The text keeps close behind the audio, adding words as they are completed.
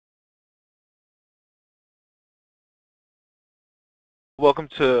Welcome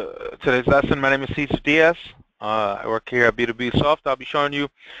to today's lesson. My name is Cesar Diaz. I work here at B2B Soft. I'll be showing you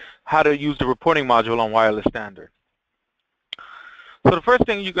how to use the reporting module on Wireless Standard. So the first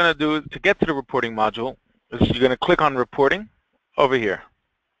thing you're going to do to get to the reporting module is you're going to click on Reporting over here.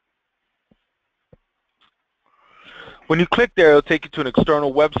 When you click there, it'll take you to an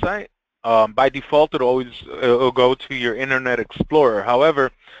external website. By default, it'll go to your Internet Explorer. However,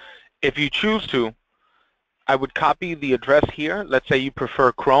 if you choose to, I would copy the address here. Let's say you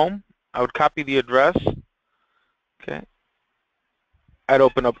prefer Chrome. I would copy the address. Okay. I'd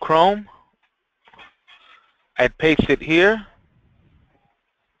open up Chrome. I'd paste it here.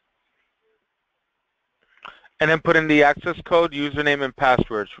 And then put in the access code, username, and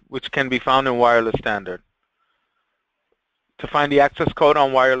password, which can be found in Wireless Standard. To find the access code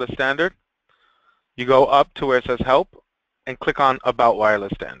on Wireless Standard, you go up to where it says Help and click on About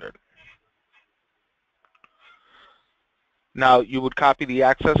Wireless Standard. Now you would copy the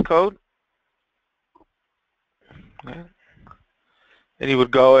access code, okay. And you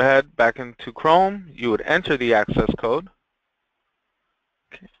would go ahead back into Chrome. You would enter the access code.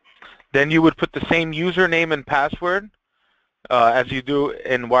 Okay. Then you would put the same username and password as you do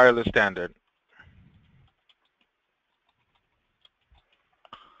in Wireless Standard.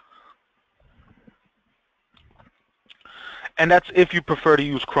 And that's if you prefer to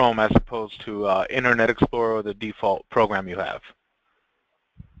use Chrome as opposed to Internet Explorer or the default program you have.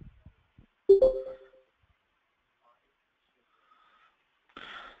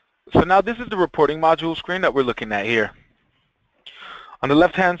 So now this is the reporting module screen that we're looking at here. On the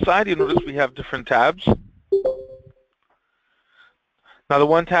left-hand side, you notice we have different tabs. Now the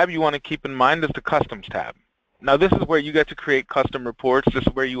one tab you want to keep in mind is the Customs tab. Now this is where you get to create custom reports. This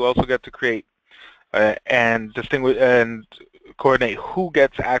is where you also get to create and distinguish and coordinate who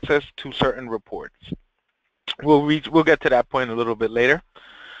gets access to certain reports. We'll get to that point a little bit later.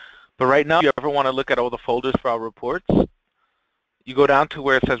 But right now, if you ever want to look at all the folders for our reports, you go down to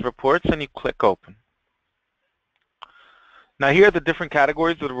where it says Reports and you click Open. Now here are the different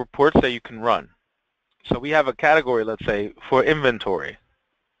categories of the reports that you can run. So we have a category, let's say, for inventory.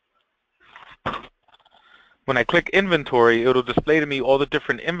 When I click Inventory, it'll display to me all the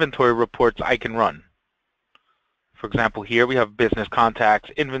different inventory reports I can run. For example, here we have business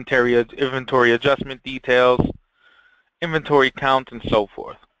contacts, inventory adjustment details, inventory count, and so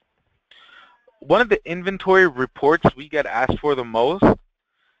forth. One of the inventory reports we get asked for the most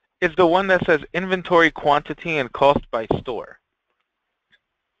is the one that says inventory quantity and cost by store.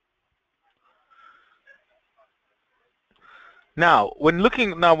 Now, when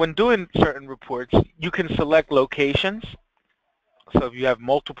doing certain reports, you can select locations. So if you have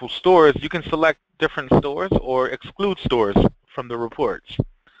multiple stores, you can select different stores or exclude stores from the reports.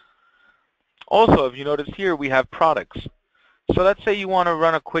 Also, if you notice here, we have products. So let's say you want to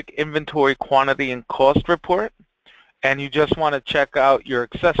run a quick inventory quantity and cost report, and you just want to check out your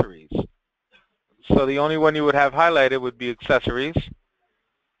accessories. So the only one you would have highlighted would be accessories.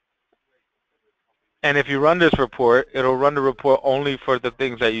 And if you run this report, it'll run the report only for the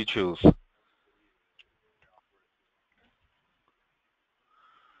things that you choose.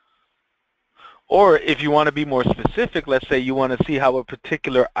 Or if you want to be more specific, let's say you want to see how a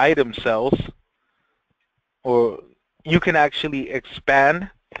particular item sells, or you can actually expand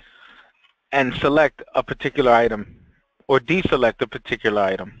and select a particular item or deselect a particular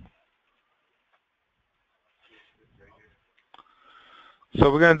item. So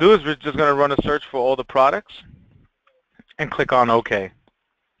what we're going to do is we're just going to run a search for all the products and click on OK.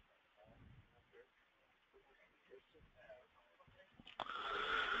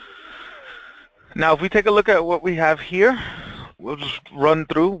 Now if we take a look at what we have here, we'll just run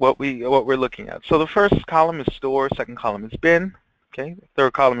through what we're looking at. So the first column is store, second column is bin, okay?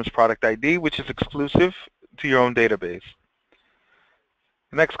 Third column is product ID, which is exclusive to your own database.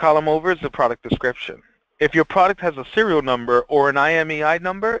 The next column over is the product description. If your product has a serial number or an IMEI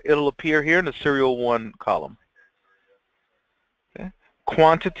number, it'll appear here in the serial 1 column. Okay?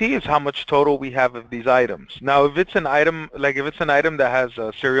 Quantity is how much total we have of these items. Now if it's an item that has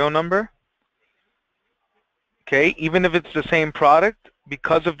a serial number, okay, even if it's the same product,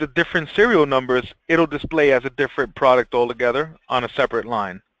 because of the different serial numbers, it'll display as a different product altogether on a separate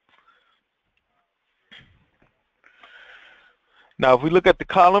line. Now if we look at the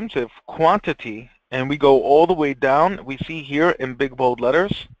columns of quantity and we go all the way down, we see here in big bold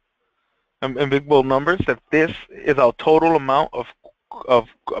letters, in big bold numbers, that this is our total amount of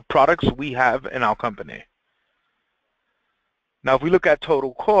products we have in our company. Now if we look at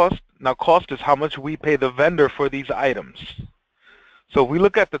total cost, now cost is how much we pay the vendor for these items. So if we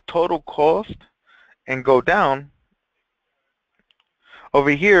look at the total cost and go down,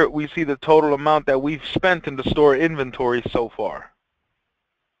 Over here, we see the total amount that we've spent in the store inventory so far.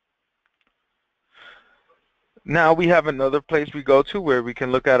 Now we have another place we go to where we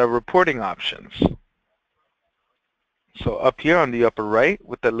can look at our reporting options. So up here on the upper right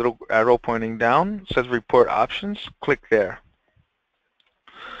with the little arrow pointing down, it says report options. Click there.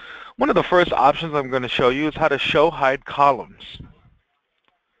 One of the first options I'm going to show you is how to show hide columns.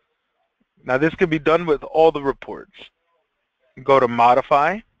 Now this can be done with all the reports. You go to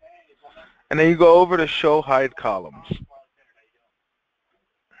modify, and then you go over to show hide columns.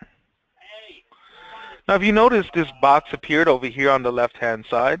 Now if you notice, this box appeared over here on the left hand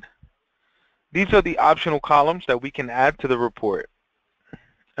side. These are the optional columns that we can add to the report.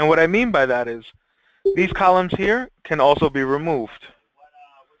 And what I mean by that is these columns here can also be removed.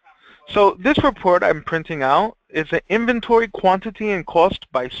 So this report I'm printing out is an inventory quantity and cost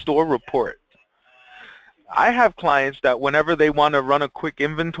by store report. I have clients that whenever they want to run a quick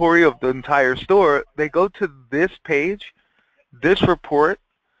inventory of the entire store, they go to this page, this report,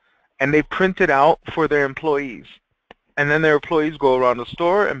 and they print it out for their employees. And then their employees go around the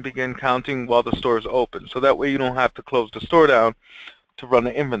store and begin counting while the store is open. So that way you don't have to close the store down to run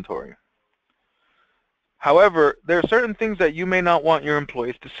the inventory. However, there are certain things that you may not want your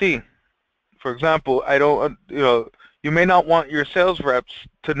employees to see. For example, you may not want your sales reps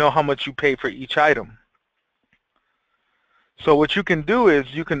to know how much you pay for each item. So what you can do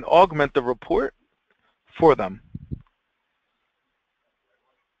is you can augment the report for them.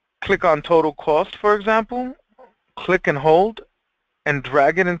 Click on total cost, for example, click and hold, and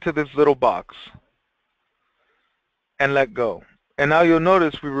drag it into this little box, and let go. And now you'll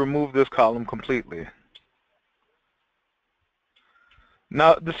notice we removed this column completely.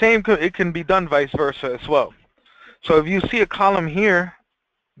 Now the same, it can be done vice versa as well. So if you see a column here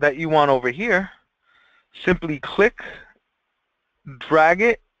that you want over here, simply click, drag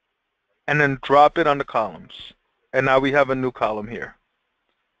it, and then drop it on the columns. And now we have a new column here.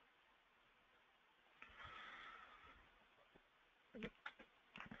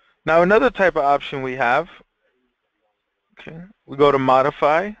 Now another type of option we have, okay, we go to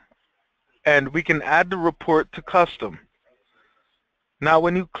modify, and we can add the report to custom. Now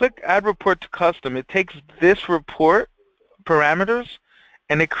when you click add report to custom, it takes this report parameters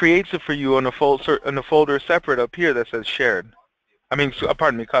and it creates it for you on a folder separate up here that says shared.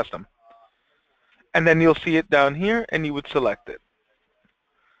 Pardon me, custom. And then you'll see it down here and you would select it.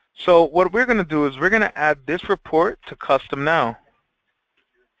 So what we're going to do is we're going to add this report to custom now.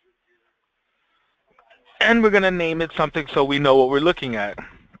 And we're going to name it something so we know what we're looking at.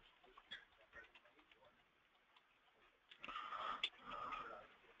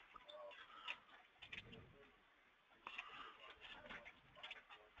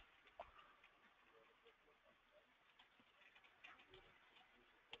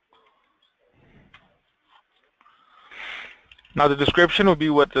 Now the description will be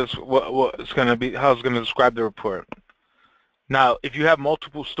what it's going to be, how it's going to describe the report. Now if you have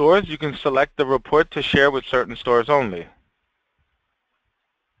multiple stores, you can select the report to share with certain stores only.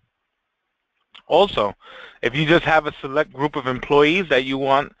 Also, if you just have a select group of employees that you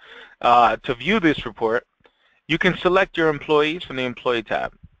want to view this report, you can select your employees from the Employee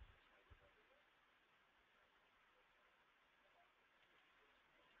tab.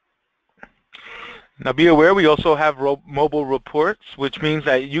 Now be aware we also have mobile reports, which means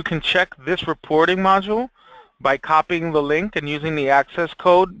that you can check this reporting module by copying the link and using the access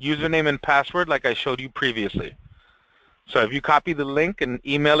code, username, and password like I showed you previously. So if you copy the link and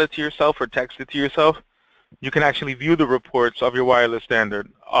email it to yourself or text it to yourself, you can actually view the reports of your wireless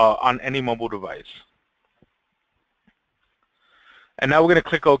standard on any mobile device. And now we're going to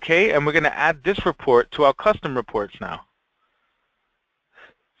click OK, and we're going to add this report to our custom reports now.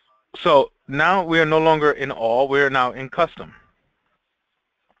 So now we are no longer in all, we are now in custom.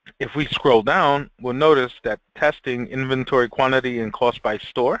 If we scroll down, we'll notice that testing, inventory quantity, and cost by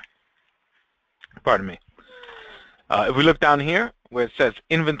store. Pardon me. If we look down here where it says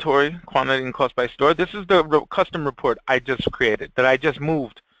inventory, quantity, and cost by store, this is the custom report I just created, that I just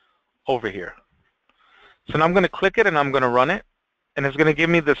moved over here. So now I'm going to click it and I'm going to run it, and it's going to give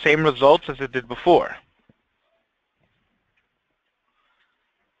me the same results as it did before.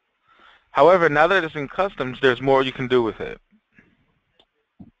 However, now that it's in customs, there's more you can do with it.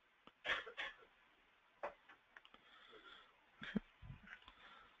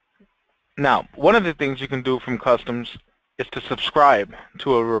 Now, one of the things you can do from customs is to subscribe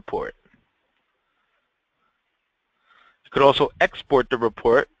to a report. You could also export the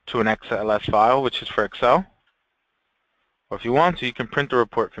report to an XLS file, which is for Excel. Or if you want to, you can print the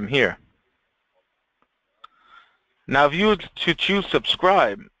report from here. Now if you were to choose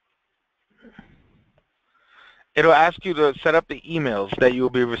subscribe, it'll ask you to set up the emails that you will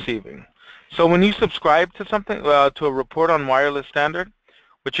be receiving. So when you subscribe to something, to a report on wireless standard,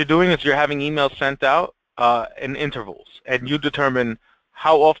 what you're doing is you're having emails sent out in intervals, and you determine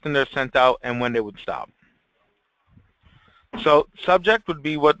how often they're sent out and when they would stop. So subject would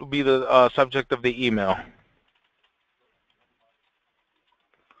be what would be the subject of the email.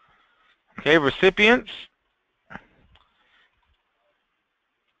 Okay, recipients,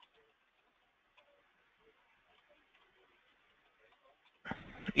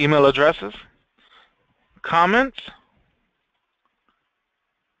 email addresses, comments.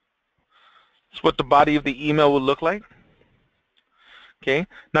 It's what the body of the email will look like. Okay,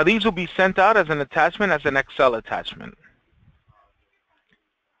 now these will be sent out as an attachment, as an Excel attachment.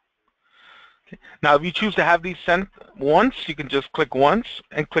 Okay. Now if you choose to have these sent once, you can just click once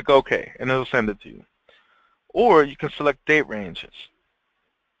and click OK, and it'll send it to you. Or you can select date ranges.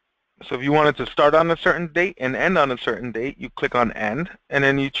 So if you wanted to start on a certain date and end on a certain date, you click on end, and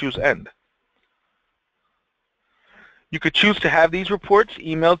then you choose end. You could choose to have these reports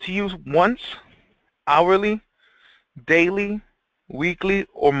emailed to you once, hourly, daily, weekly,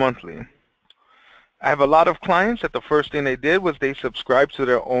 or monthly. I have a lot of clients that the first thing they did was they subscribed to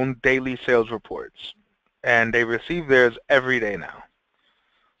their own daily sales reports, and they receive theirs every day now.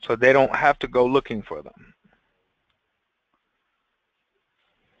 So they don't have to go looking for them.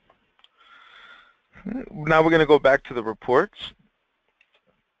 Now we're going to go back to the reports.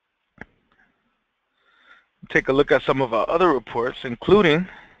 Take a look at some of our other reports, including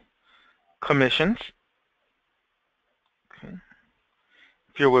commissions. Okay.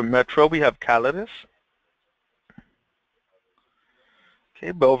 If you're with Metro, we have Calidus.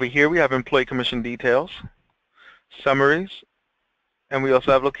 Okay, but over here we have employee commission details, summaries, and we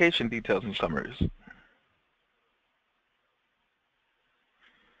also have location details and summaries.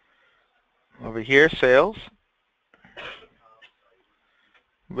 Over here, sales.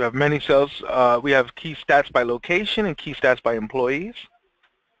 We have many sales. We have key stats by location and key stats by employees,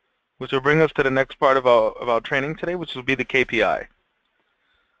 which will bring us to the next part of our training today, which will be the KPI.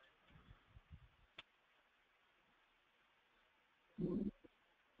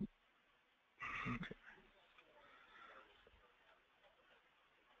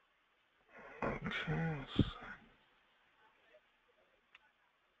 Okay.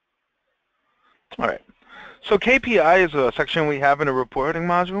 All right. So KPI is a section we have in a reporting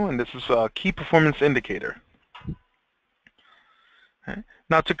module, and this is a key performance indicator. Okay.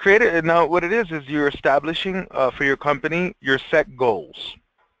 Now to create it, now what it is you're establishing for your company your set goals.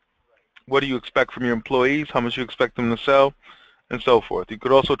 What do you expect from your employees? How much you expect them to sell? And so forth. You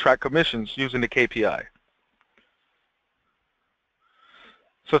could also track commissions using the KPI.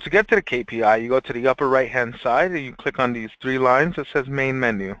 So to get to the KPI, you go to the upper right-hand side and you click on these three lines that says Main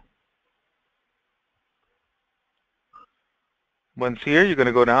Menu. Once here, you're going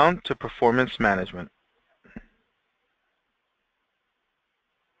to go down to Performance Management.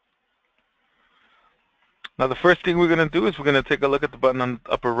 Now the first thing we're going to do is we're going to take a look at the button on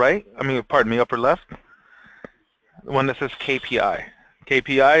the upper right, upper left, the one that says KPI.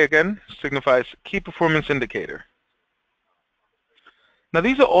 KPI, again, signifies Key Performance Indicator. Now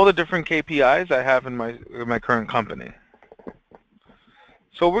these are all the different KPIs I have in my current company.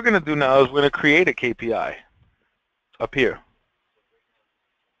 So what we're going to do now is we're going to create a KPI up here.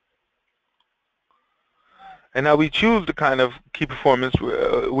 And now we choose the kind of key performance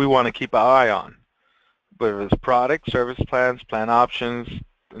we want to keep our eye on, whether it's product, service plans, plan options,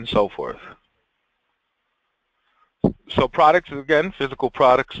 and so forth. So products, again, physical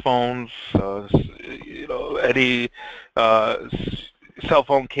products, phones, any cell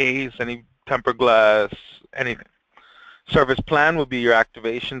phone case, any tempered glass, anything. Service plan would be your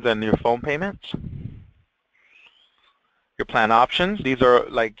activations and your phone payments. Your plan options, these are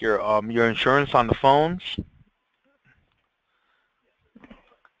like your insurance on the phones.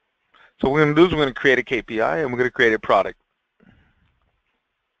 So what we're going to do is we're going to create a KPI and we're going to create a product.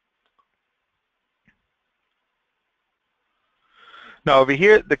 Now over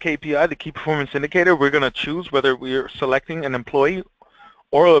here, the KPI, the key performance indicator, we're going to choose whether we're selecting an employee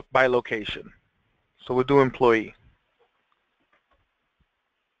or by location. So we'll do employee.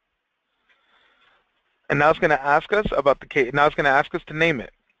 And now it's going to ask us about the now it's going to ask us to name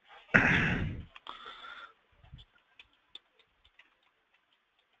it.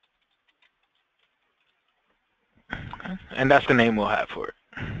 And that's the name we'll have for it.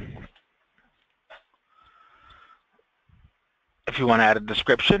 If you want to add a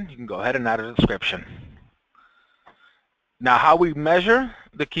description, you can go ahead and add a description. Now how we measure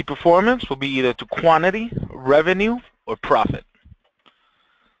the key performance will be either to quantity revenue or profit.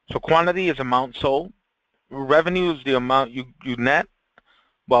 So quantity is amount sold. Revenue is the amount you net,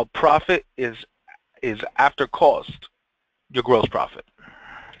 while profit is after cost, your gross profit.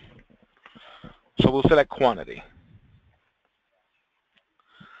 So we'll select quantity.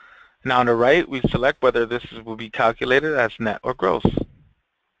 Now on the right, we select whether this will be calculated as net or gross.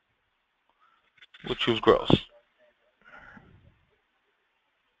 We'll choose gross.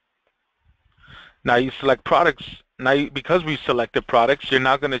 Now you select products. Now because we selected products, you're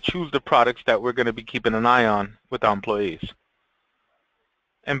now going to choose the products that we're going to be keeping an eye on with our employees.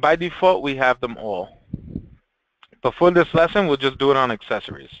 And by default, we have them all. But for this lesson, we'll just do it on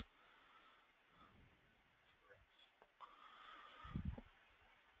accessories.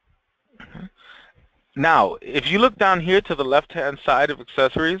 Now, if you look down here to the left-hand side of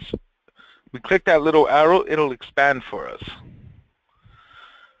accessories, we click that little arrow, it'll expand for us.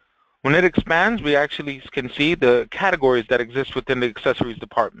 When it expands, we actually can see the categories that exist within the accessories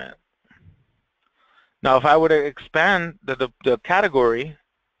department. Now, if I were to expand the category,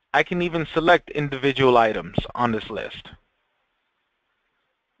 I can even select individual items on this list.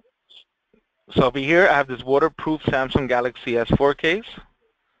 So over here, I have this waterproof Samsung Galaxy S4 case.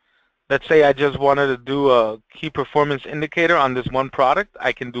 Let's say I just wanted to do a key performance indicator on this one product.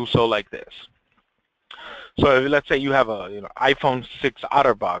 I can do so like this. So if, let's say you have a iPhone 6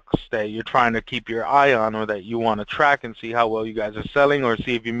 OtterBox that you're trying to keep your eye on, or that you want to track and see how well you guys are selling, or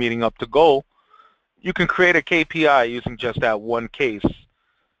see if you're meeting up to goal, you can create a KPI using just that one case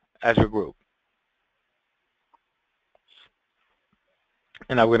as your group.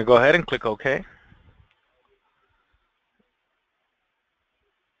 And I'm going to go ahead and click OK.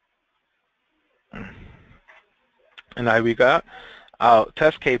 And now we got our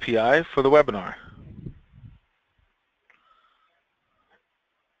test KPI for the webinar.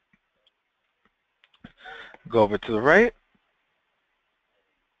 Go over to the right.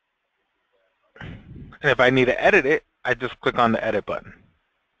 And if I need to edit it, I just click on the edit button.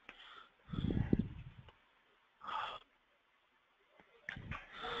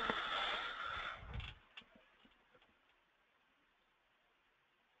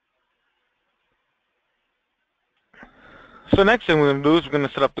 So next thing we're going to do is we're going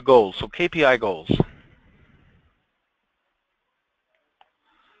to set up the goals. So KPI goals.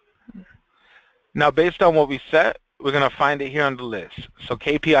 Now based on what we set, we're going to find it here on the list. So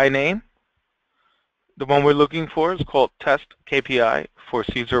KPI name, the one we're looking for is called Test KPI for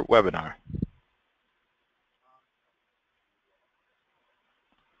Caesar Webinar.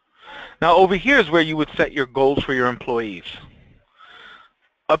 Now over here is where you would set your goals for your employees.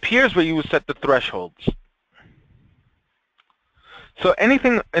 Up here is where you would set the thresholds. So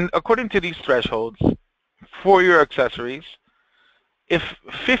anything, and according to these thresholds, for your accessories, if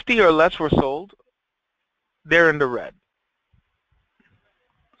 50 or less were sold, they're in the red.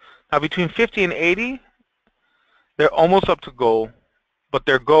 Now between 50 and 80, they're almost up to goal, but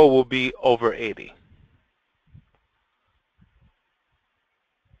their goal will be over 80.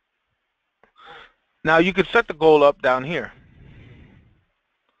 Now you could set the goal up down here.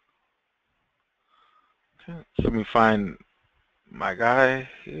 Okay, so let me find my guy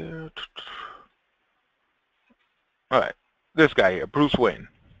here. All right, this guy here, Bruce Wayne.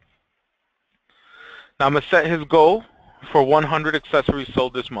 Now I'm going to set his goal for 100 accessories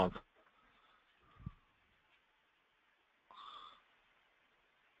sold this month.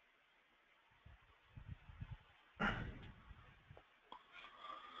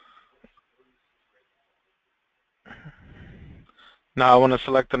 Now I want to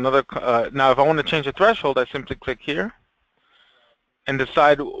select another, now if I want to change the threshold, I simply click here and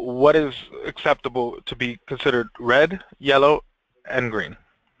decide what is acceptable to be considered red, yellow, and green.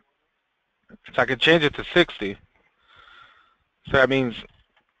 So I can change it to 60. So that means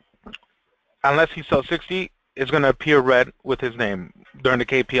unless he sells 60, it's going to appear red with his name during the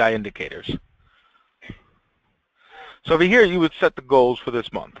KPI indicators. So over here, you would set the goals for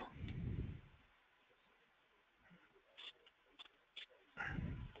this month.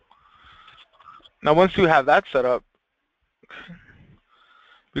 Now once you have that set up,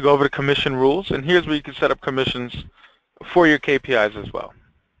 we go over to commission rules, and here's where you can set up commissions for your KPIs as well.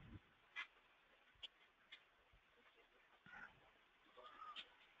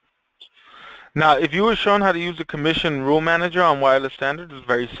 Now, if you were shown how to use the commission rule manager on wireless standards, it's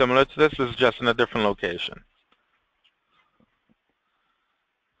very similar to this. It's just in a different location.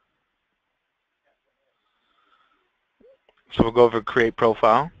 So we'll go over create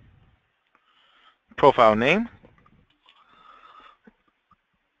profile, profile name,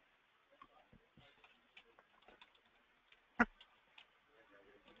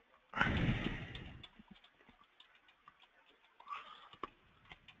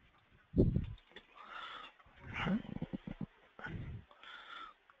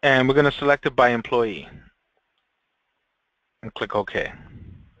 And we're going to select it by employee and click OK.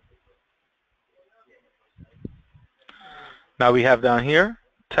 Now we have down here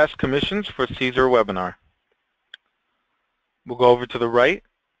test commissions for Caesar webinar. We'll go over to the right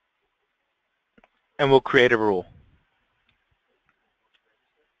and we'll create a rule.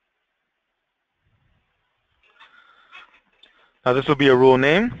 Now this will be a rule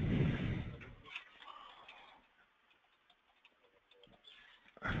name.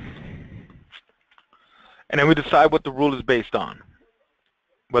 And then we decide what the rule is based on,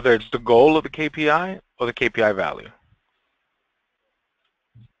 whether it's the goal of the KPI or the KPI value.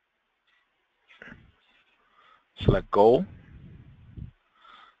 Select goal,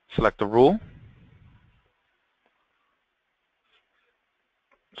 select the rule.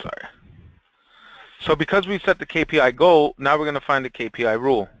 Sorry. So because we set the KPI goal, now we're going to find the KPI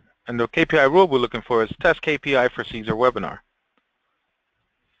rule. And the KPI rule we're looking for is test KPI for Caesar webinar.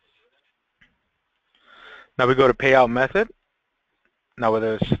 Now we go to payout method. Now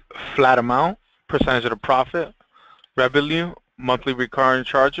whether it's flat amount, percentage of the profit, revenue, monthly recurring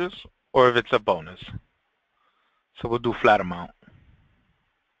charges, or if it's a bonus. So we'll do flat amount.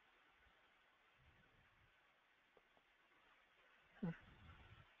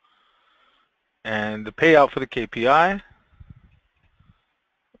 And the payout for the KPI,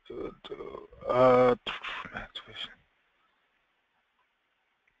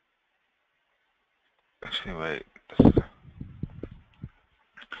 actually wait.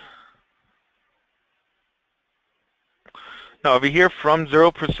 Now over here, from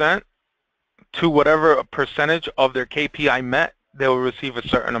 0% to whatever percentage of their KPI met, they will receive a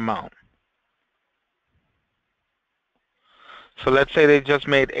certain amount. So let's say they just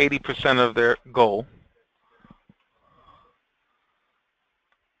made 80% of their goal.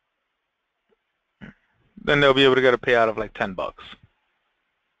 Then they'll be able to get a payout of like 10 bucks.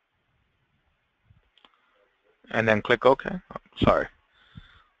 And then click OK. Oh, sorry.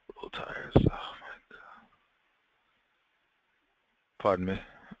 Roll tires. Oh my God. Pardon me.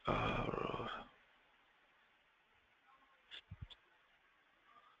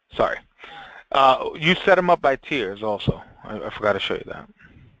 Sorry. You set them up by tiers also. I forgot to show you that.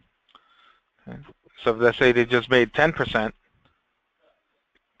 Okay. So let's say they just made 10%.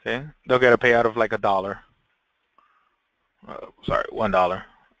 Okay, they'll get a payout of like $1. Sorry, $1.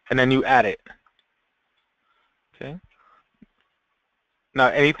 And then you add it. Okay. Now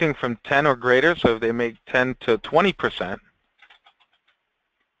anything from 10 or greater, so if they make 10 to 20%,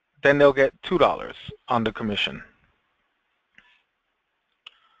 then they'll get $2 on the commission.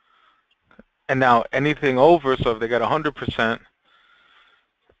 And now anything over, so if they get 100%,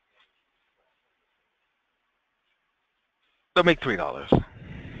 they'll make $3.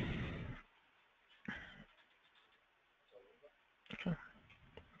 Okay.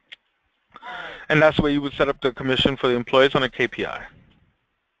 And that's the way you would set up the commission for the employees on a KPI.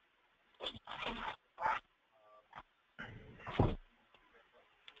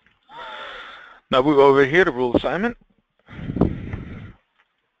 Now we go over here to rule assignment.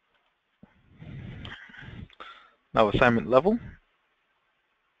 Now assignment level.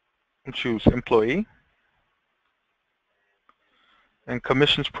 We'll choose employee. And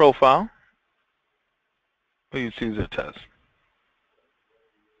commissions profile. We'll use Caesar test.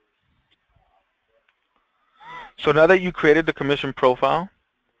 So now that you created the commission profile,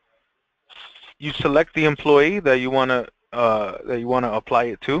 you select the employee that you want to apply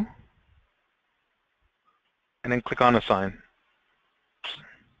it to, and then click on assign.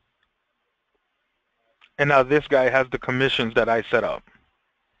 And now this guy has the commissions that I set up.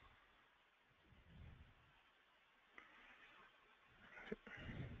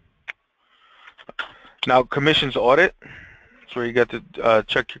 Now commissions audit, that's where you get to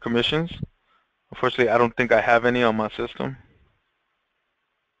check your commissions. Unfortunately, I don't think I have any on my system.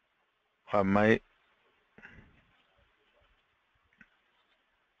 I might.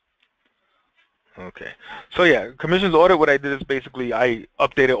 Okay. So yeah, commissions audit, what I did is basically I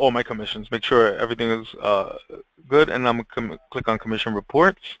updated all my commissions, make sure everything is good, and I'm going to click on commission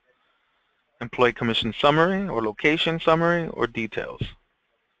reports, employee commission summary, or location summary, or details.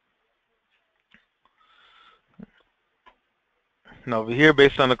 Now over here,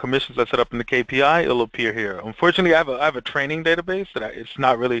 based on the commissions I set up in the KPI, it'll appear here. Unfortunately, I have a training database that it's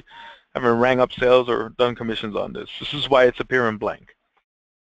not really, I haven't rang up sales or done commissions on this. This is why it's appearing blank.